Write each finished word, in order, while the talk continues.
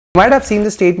You might have seen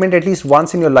this statement at least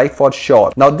once in your life for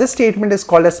sure. Now this statement is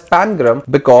called as Pangram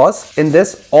because in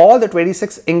this all the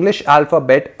 26 English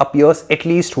alphabet appears at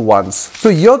least once. So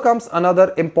here comes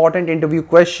another important interview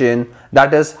question,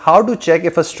 that is how to check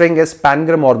if a string is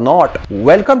Pangram or not.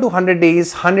 Welcome to 100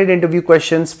 days 100 interview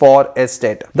questions for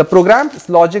STET. The program's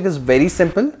logic is very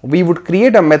simple. We would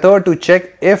create a method to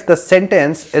check if the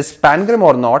sentence is Pangram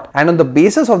or not, and on the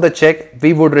basis of the check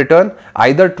we would return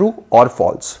either true or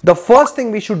false. The first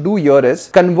thing we should do here is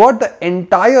convert the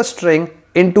entire string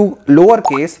into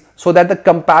lowercase so that the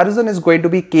comparison is going to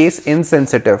be case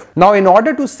insensitive. Now in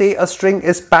order to say a string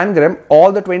is Pangram,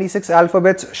 all the 26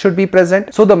 alphabets should be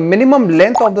present. So the minimum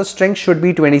length of the string should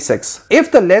be 26.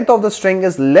 If the length of the string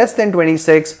is less than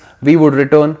 26, we would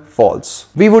return false.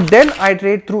 We would then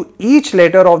iterate through each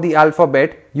letter of the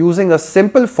alphabet using a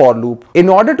simple for loop. In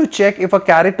order to check if a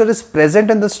character is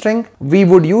present in the string, we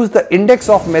would use the index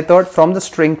of method from the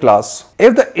string class.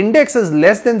 If the index is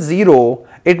less than 0,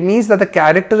 it means that the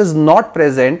character is not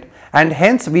present, and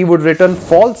hence we would return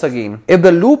false again. If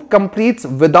the loop completes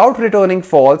without returning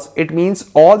false, it means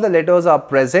all the letters are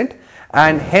present,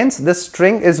 and hence this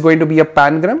string is going to be a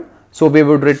Pangram, so we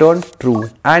would return true,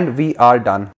 and we are done.